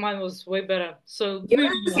feel like mine was way better. So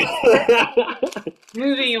Yours moving on.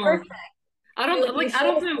 Moving on. perfect. I don't You I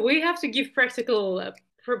don't know. We have to give practical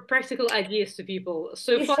ideas to people.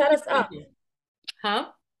 So You far, shut us up. huh?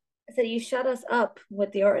 I said you shut us up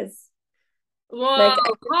with yours. Well, Like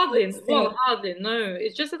hardly. say, Well, hardly. No,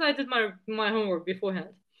 it's just that I did my homework beforehand.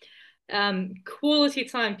 Quality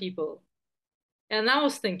time, people. And I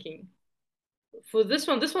was thinking, for this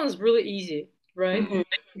one is really easy, right?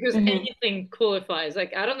 Because anything qualifies.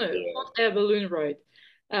 Like I don't know, hot air balloon ride,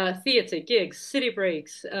 theater, gigs, city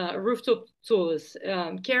breaks, rooftop tours,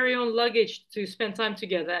 carry on luggage to spend time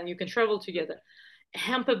together, and you can travel together.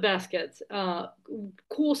 Hamper baskets,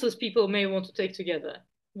 courses people may want to take together.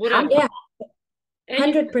 Whatever. yeah,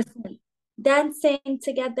 Anything. 100%. Dancing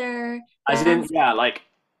together. As in, yeah,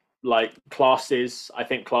 like classes. I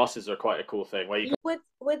think classes are quite a cool thing where you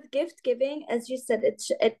With gift giving, as you said,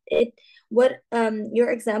 it what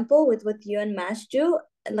your example with you and Mash do,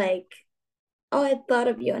 like, oh, I thought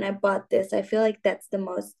of you and I bought this. I feel like that's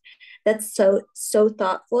so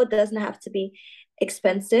thoughtful. It doesn't have to be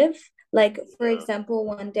expensive. Like, for example,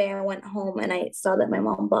 one day I went home and I saw that my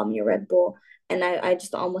mom bought me a Red Bull, and I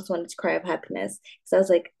just almost wanted to cry of happiness because I was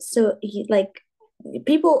like, so he like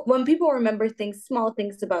when people remember things, small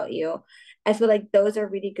things about you, I feel like those are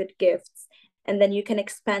really good gifts. And then you can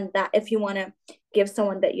expand that if you want to give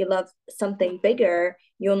someone that you love something bigger,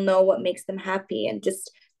 you'll know what makes them happy and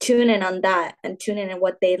just tune in on that and tune in on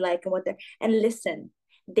what they like and what they're and listen.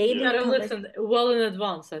 Daily You gotta listen well in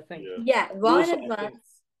advance, I think. Yeah, well in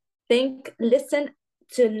advance. Listen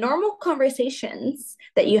to normal conversations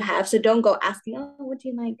that you have. So don't go asking, oh, what do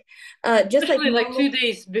you like? Just Especially like like 2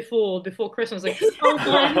 days before Christmas, like, oh,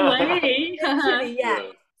 by the way. Literally,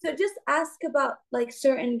 yeah. So just ask about like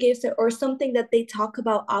certain gifts or something that they talk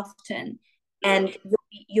about often, and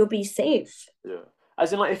you'll be safe. Yeah.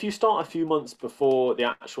 As in, like, if you start a few months before the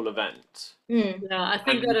actual event, Yeah, I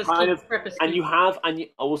think that is kind of, preface. and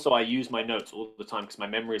also I use my notes all the time because my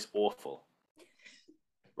memory is awful,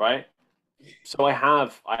 right? So I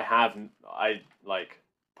like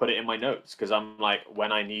put it in my notes because I'm like,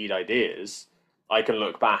 when I need ideas, I can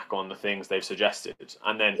look back on the things they've suggested,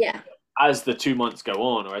 and then as the 2 months go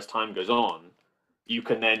on or as time goes on, you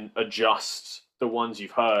can then adjust the ones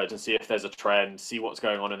you've heard and see if there's a trend, see what's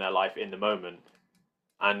going on in their life in the moment,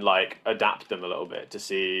 and like adapt them a little bit to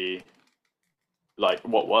see like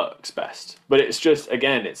what works best. But it's just,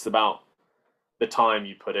 again, it's about the time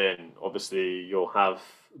you put in. Obviously you'll have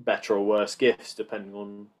better or worse gifts depending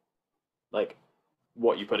on like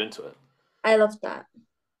what you put into it. I love that.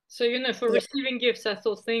 So, for receiving gifts, I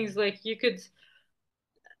thought things like you could,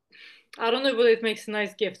 I don't know whether it makes a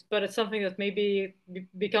nice gift, but it's something that maybe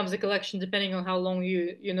becomes a collection depending on how long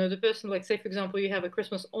you know the person. Like, say, for example, you have a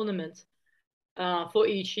Christmas ornament for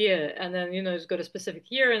each year, and then it's got a specific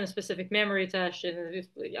year and a specific memory attached, and it's,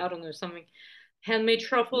 I don't know, something handmade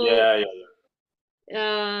truffle.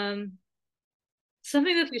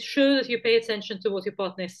 Something that you show that you pay attention to what your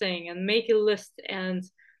partner is saying, and make a list. And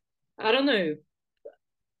I don't know,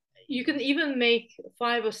 you can even make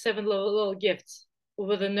 5 or 7 little gifts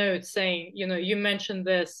with a note saying, you mentioned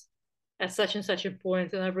this at such and such a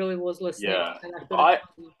point, and I really was listening. Yeah,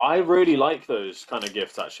 I really like those kind of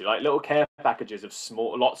gifts actually, like little care packages of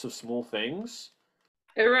lots of small things.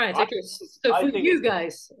 All right. Okay. So for you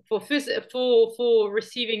guys, for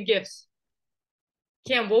receiving gifts,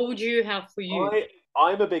 Cam, what would you have for you?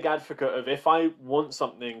 I'm a big advocate of, if I want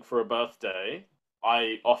something for a birthday,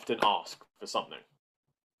 I often ask for something.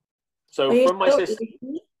 So from my sister,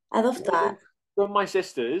 I love that. From my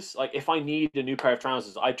sisters, like if I need a new pair of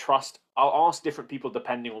trousers, I'll ask different people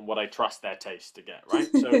depending on what I trust their taste to get, right?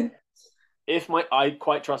 So if I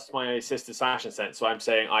quite trust my sister's fashion sense, so I'm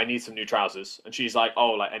saying I need some new trousers, and she's like,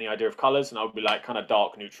 oh, like any idea of colors, and I would be like kind of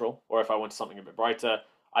dark neutral, or if I wanted something a bit brighter,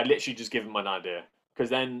 I'd literally just give them an idea, because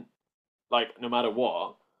then, like, no matter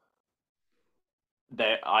what,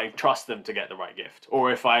 I trust them to get the right gift.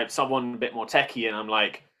 Or if I have someone a bit more techie, and I'm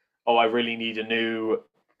like, oh, I really need a new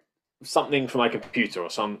something for my computer or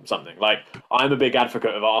something. Like, I'm a big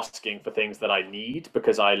advocate of asking for things that I need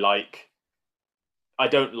because I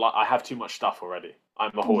have too much stuff already.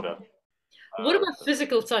 I'm a hoarder. What about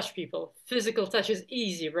physical touch, people? Physical touch is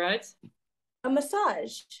easy, right? A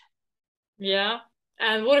massage. Yeah.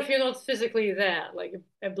 And what if you're not physically there? Like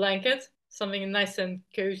a blanket, something nice and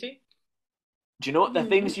cozy? Do you know what the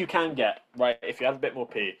things you can get, right, if you have a bit more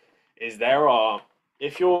pee, is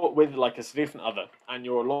if you're with like a significant other and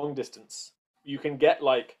you're long distance, you can get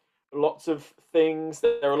like lots of things.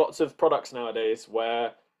 There are lots of products nowadays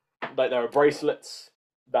where like there are bracelets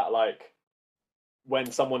that like when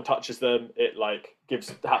someone touches them, it like gives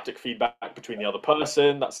haptic feedback between the other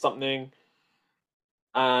person. That's something.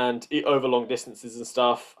 And over long distances and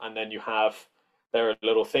stuff. And then there are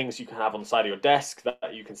little things you can have on the side of your desk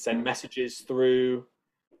that you can send messages through.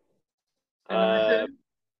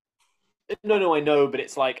 No, I know, but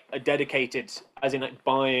it's like a dedicated, as in like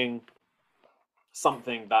buying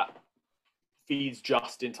something that feeds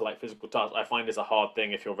just into like physical touch. I find is a hard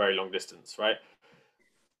thing if you're very long distance, right?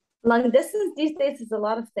 Long distance these days is a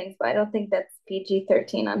lot of things, but I don't think that's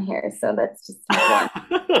PG-13 on here, so let's just move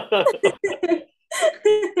on.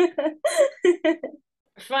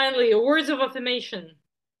 Finally, words of affirmation.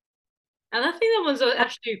 And I think that one's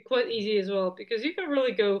actually quite easy as well because you can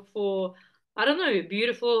really go for, I don't know, a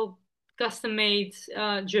beautiful custom-made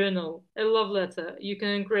journal, a love letter. You can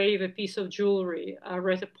engrave a piece of jewelry,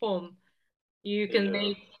 write a poem. You can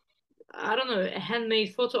make, I don't know, a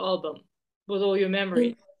handmade photo album with all your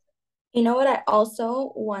memories. You know what I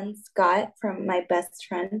also once got from my best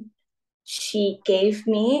friend? She gave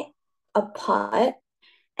me a pot,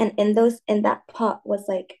 and in that pot was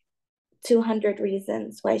like 200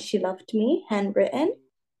 reasons why she loved me, handwritten.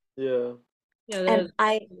 Yeah. Yeah,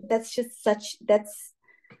 and that's just that's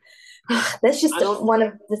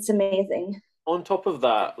amazing. On top of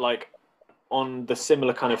that, like on the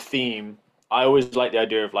similar kind of theme, I always like the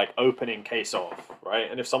idea of like opening case off,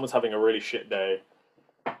 right? And if someone's having a really shit day,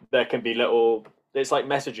 there can be it's like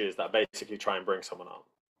messages that basically try and bring someone up.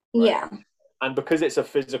 Right? Yeah. And because it's a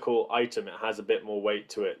physical item, it has a bit more weight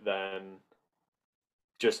to it than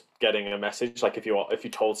just getting a message. Like if you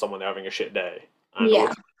told someone they're having a shit day, and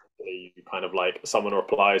you kind of like someone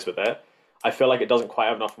replies with it, I feel like it doesn't quite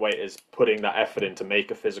have enough weight as putting that effort in to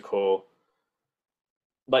make a physical.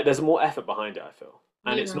 Like there's more effort behind it, I feel,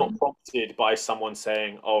 and it's not prompted by someone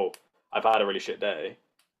saying, "Oh, I've had a really shit day."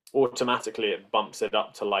 Automatically, it bumps it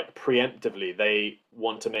up to like preemptively they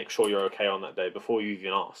want to make sure you're okay on that day before you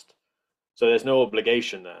even asked. So there's no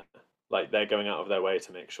obligation there. Like they're going out of their way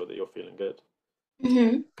to make sure that you're feeling good.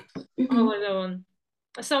 I like that one.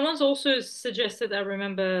 Someone's also suggested, I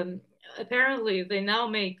remember, apparently they now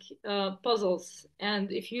make puzzles.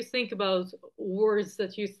 And if you think about words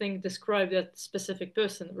that you think describe that specific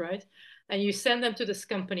person, right? And you send them to this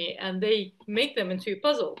company and they make them into a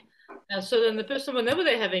puzzle. And so then the person, whenever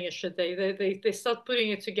they're having a shit day, they start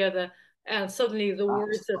putting it together and suddenly the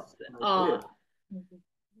words that are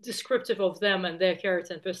descriptive of them and their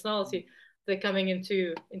character and personality, they're coming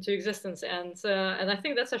into existence. And I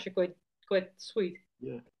think that's actually quite sweet.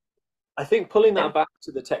 Yeah. I think pulling that back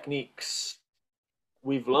to the techniques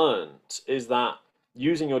we've learned is that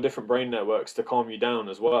using your different brain networks to calm you down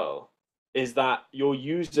as well is that you're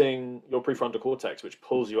using your prefrontal cortex, which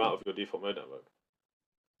pulls you out of your default mode network.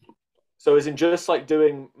 So as in just like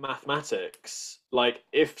doing mathematics, like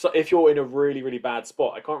if you're in a really, really bad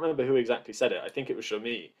spot, I can't remember who exactly said it. I think it was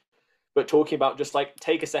Shomi, but talking about just like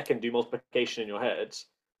take a second, do multiplication in your head.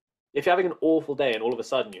 If you're having an awful day and all of a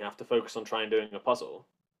sudden you have to focus on trying doing a puzzle,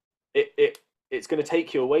 it's going to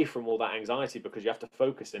take you away from all that anxiety because you have to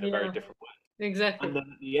focus in a very different way. Exactly. And then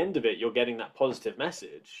at the end of it, you're getting that positive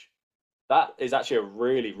message. That is actually a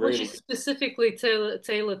really, really... Which is specifically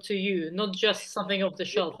tailored to you, not just something off the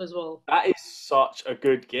shelf as well. That is such a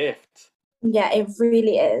good gift. Yeah, it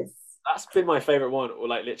really is. That's been my favorite one, or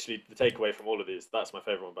like literally the takeaway from all of these. That's my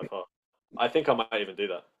favorite one by far. I think I might even do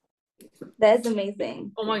that. That's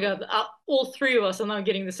amazing. Oh my God, all three of us are now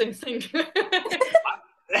getting the same thing.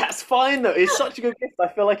 That's fine though. It's such a good gift. I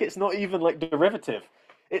feel like it's not even like derivative.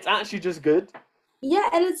 It's actually just good. Yeah,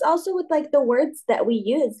 and it's also with like the words that we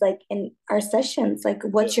use, like in our sessions. Like,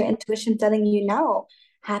 Yeah. what's your intuition telling you now?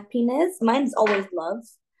 Happiness. Mine's always love.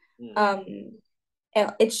 Mm. Um,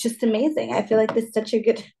 it's just amazing. I feel like this is such a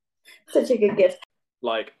good gift.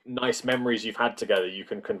 Like nice memories you've had together, you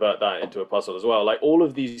can convert that into a puzzle as well. Like all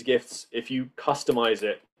of these gifts, if you customize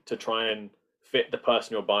it to try and fit the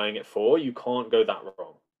person you're buying it for, you can't go that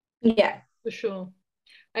wrong. Yeah. For sure.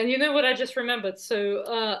 And you know what I just remembered?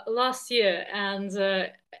 So last year, and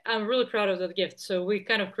I'm really proud of that gift. So we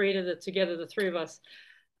kind of created it together, the three of us.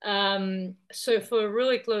 So for a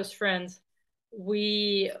really close friend,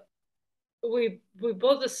 we we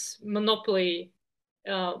bought this Monopoly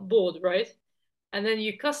board, right? And then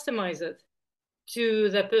you customize it to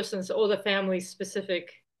the person's or the family's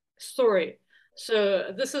specific story.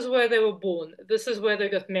 So this is where they were born. This is where they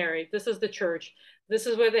got married. This is the church. This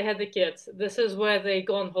is where they had the kids. This is where they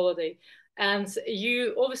go on holiday. And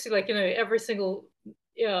you obviously, like, every single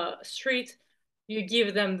street, you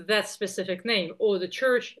give them that specific name, or the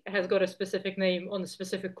church has got a specific name on a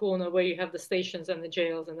specific corner where you have the stations and the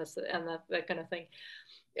jails and that kind of thing.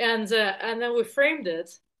 And then we framed it,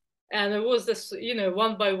 and it was this,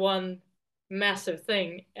 one by one massive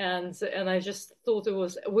thing. And I just thought it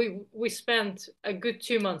was, we spent a good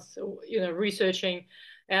 2 months, researching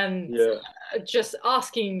and Yeah. just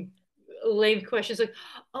asking lame questions like,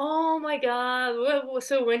 oh my God,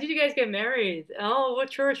 so when did you guys get married? Oh, what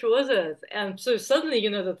church was it? And so suddenly,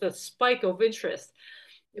 the spike of interest.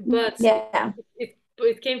 But Yeah.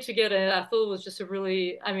 it came together, and I thought it was just a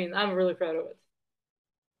really, I mean, I'm really proud of it.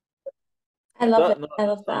 I love That, it. no, I that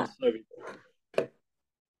love that. sounds so good.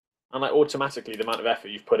 And like automatically the amount of effort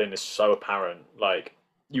you've put in is so apparent. Like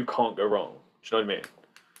you can't go wrong. Do you know what I mean?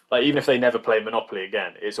 Like even if they never play Monopoly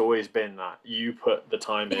again, it's always been that you put the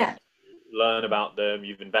time in, Yeah. learn about them,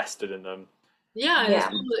 you've invested in them. Yeah, and Yeah.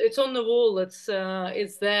 it's on the wall. It's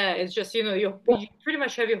there. It's just, you pretty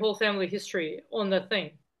much have your whole family history on that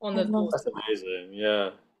thing, on I that love board. That's amazing.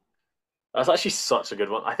 Yeah. That's actually such a good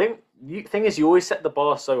one. I think the thing is you always set the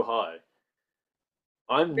bar so high.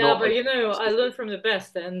 I'm Yeah, not but a I learned from the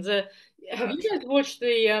best. And have yeah. you guys watched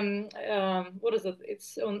the what is it?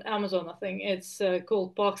 It's on Amazon, I think. It's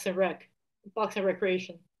called Parks and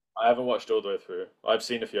Recreation. I haven't watched all the way through. I've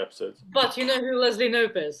seen a few episodes. But you know who Leslie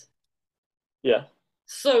Knope is? Yeah.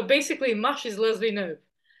 So basically, Mush is Leslie Knope.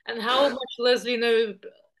 And how much Leslie Knope,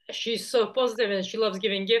 she's so positive and she loves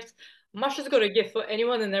giving gifts. Mush has got a gift for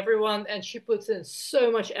anyone and everyone, and she puts in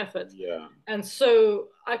so much effort. Yeah. And so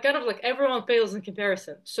I kind of like, everyone fails in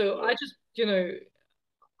comparison. So Yeah. I just,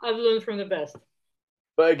 I've learned from the best.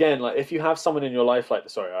 But again, like if you have someone in your life like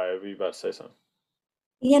sorry, I were you about to say something?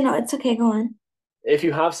 Yeah, no, it's okay. Go on. If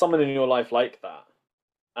you have someone in your life like that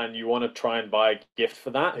and you want to try and buy a gift for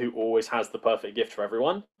that who always has the perfect gift for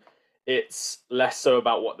everyone, it's less so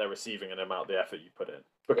about what they're receiving and about the effort you put in.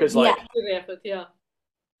 Because Yeah. like Exactly the effort, yeah.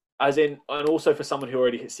 as in and also for someone who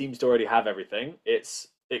already seems to already have everything, it's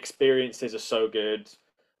experiences are so good,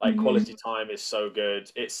 like Hmm. quality time is so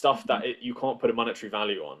good. It's stuff that you can't put a monetary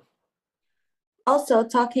value on. Also,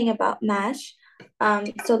 talking about MASH,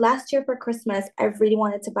 so last year for Christmas, I really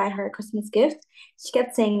wanted to buy her a Christmas gift. She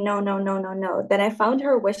kept saying no, no, no, no, no. Then I found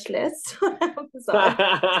her wish list on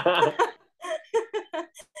Amazon.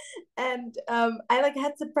 And I like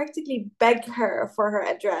had to practically beg her for her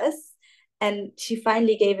address, and she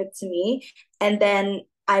finally gave it to me. And then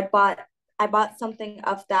I bought something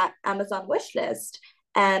of that Amazon wish list.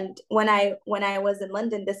 And when I was in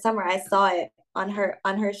London this summer, I saw it on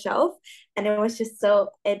her shelf, and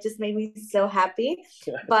it just made me so happy.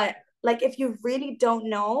 But like, if you really don't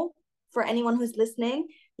know, for anyone who's listening,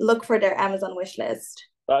 look for their Amazon wish list.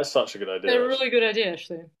 That's such a good They're idea, a actually. really good idea,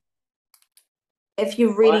 actually. If you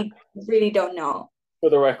I, really don't know. for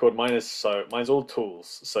the record, mine's all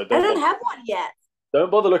tools, so I don't have one yet.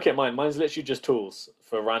 don't bother looking at mine. Mine's literally just tools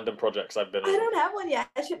for random projects I've been I on. don't have one yet.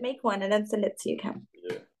 I should make one and then send it to you, Cam.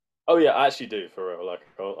 Yeah. Oh yeah, I actually do for real. Like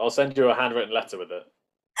I'll send you a handwritten letter with it,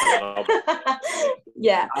 and then,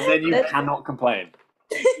 Yeah. and then you That's... cannot complain.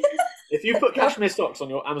 If you put cashmere socks on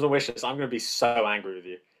your Amazon wish list, I'm going to be so angry with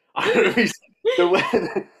you. I'm going to be the way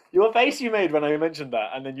your face you made when I mentioned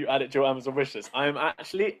that, and then you add it to your Amazon wish list.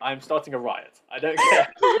 I'm starting a riot. I don't care.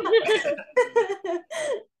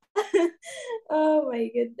 Oh my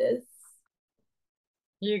goodness.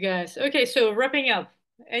 You guys. Okay, so wrapping up.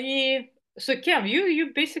 So Cam,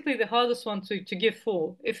 you basically the hardest one to give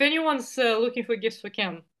for. If anyone's looking for gifts for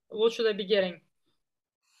Cam, what should I be getting?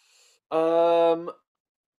 Um,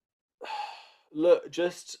 look,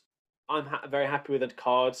 just very happy with the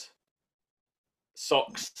cards,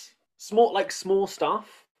 socks, small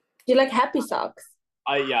stuff. Do you like happy socks?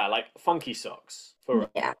 Yeah, like funky socks for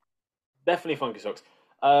Yeah. definitely funky socks.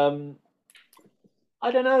 Um,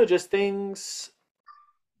 I don't know, just things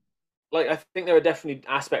like I think there are definitely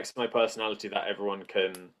aspects of my personality that everyone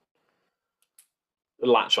can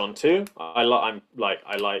latch onto. I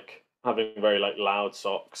like having very like loud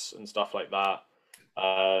socks and stuff like that.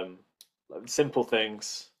 Um, like, simple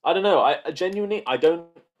things. I don't know. I genuinely I don't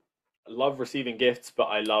love receiving gifts, but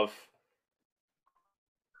I love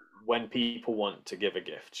when people want to give a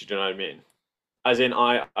gift. Do you know what I mean? As in,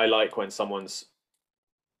 I like when someone's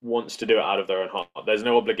wants to do it out of their own heart. There's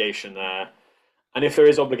no obligation there, and if there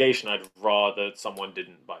is obligation, I'd rather someone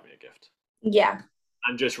didn't buy me a gift Yeah.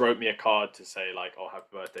 and just wrote me a card to say like, "Oh, happy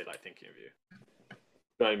birthday," like thinking of you. You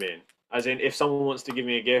know what I mean? As in, if someone wants to give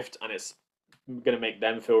me a gift and it's gonna make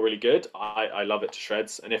them feel really good, I love it to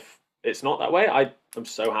shreds. And if it's not that way, I'm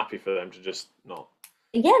so happy for them to just not.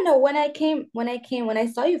 Yeah, no, when I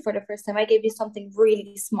saw you for the first time, I gave you something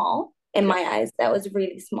really small in Yeah, my eyes. That was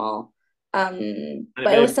really small. and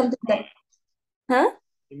But it was something that, huh?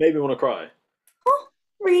 it made me want to cry.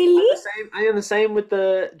 Really? And the same with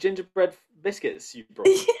the gingerbread biscuits you brought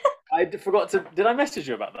me. Forgot to. Did I message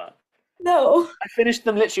you about that? No, I finished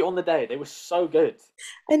them literally on the day. They were so good,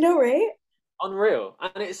 I know, right? unreal,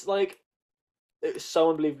 and it's like it was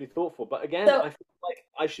so unbelievably thoughtful. But again, So I feel like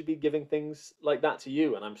I should be giving things like that to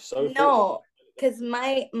you, and I'm so thoughtful. no, because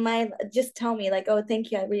my just tell me like, oh,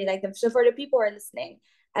 thank you, I really like them. So for the people who are listening,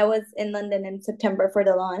 I was in London in September for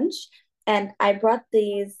the launch, and I brought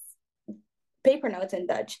these paper notes in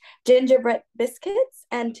Dutch, gingerbread biscuits,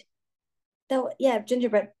 and yeah,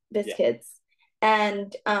 gingerbread Yeah, biscuits,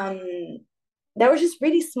 and that was just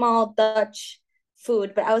really small Dutch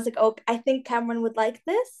food. But I was like, oh, I think Cameron would like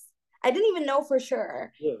this. I didn't even know for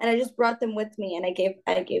sure, yeah, and I just brought them with me, and I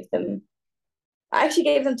gave them. I actually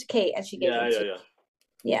gave them to Kate, and she gave them to yeah.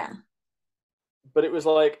 yeah. But it was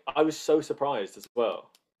like I was so surprised as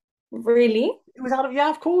well. Really? It was out of yeah,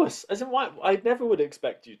 of course. As in, why I never would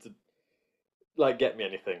expect you to like get me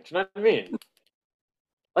anything. Do you know what I mean?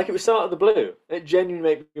 Like it was so out of the blue. It genuinely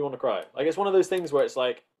made me want to cry. Like it's one of those things where it's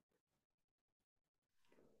like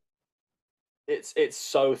it's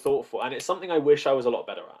so thoughtful and it's something I wish I was a lot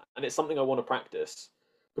better at. And it's something I want to practice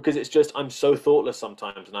because it's just I'm so thoughtless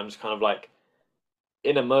sometimes and I'm just kind of like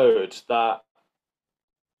in a mode that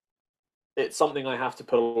it's something I have to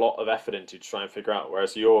put a lot of effort into to try and figure out.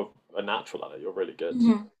 Whereas you're a natural at it, you're really good.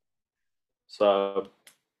 Mhm. So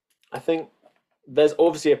I think there's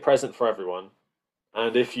obviously a present for everyone.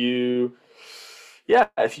 And if you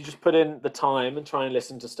just put in the time and try and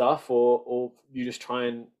listen to stuff, or you just try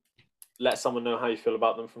and let someone know how you feel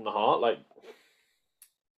about them from the heart, like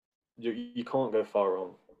you can't go far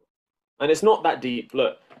wrong. And it's not that deep.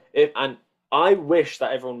 Look, if and I wish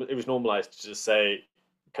that everyone it was normalized to just say,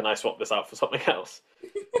 "Can I swap this out for something else?"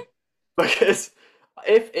 Because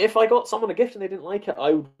if I got someone a gift and they didn't like it,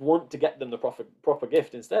 I would want to get them the proper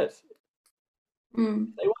gift instead. If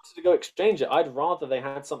Mm. they wanted to go exchange it, I'd rather they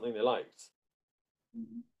had something they liked.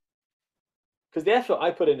 Because the effort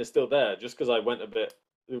I put in is still there. Just because I went a bit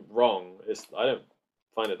wrong, I don't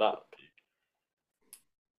find it that.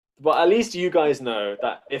 But at least you guys know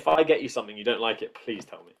that if I get you something you don't like it, please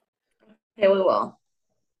tell me. Okay, we will.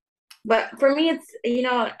 But for me, it's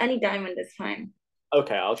any diamond is fine.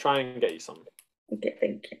 Okay, I'll try and get you something. Okay,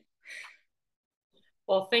 thank you.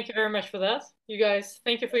 Well, thank you very much for that. You guys,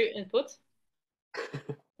 thank you for your input.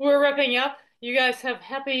 We're wrapping up. You guys have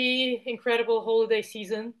happy, incredible holiday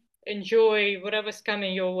season. Enjoy whatever's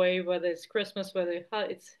coming your way, whether it's Christmas, whether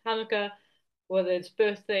it's Hanukkah, whether it's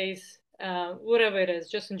birthdays, whatever it is.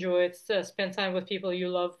 Just enjoy it. Spend time with people you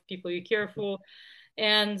love, people you care for,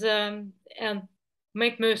 and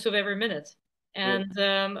make most of every minute. Yeah.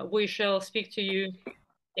 And we shall speak to you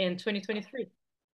in 2023.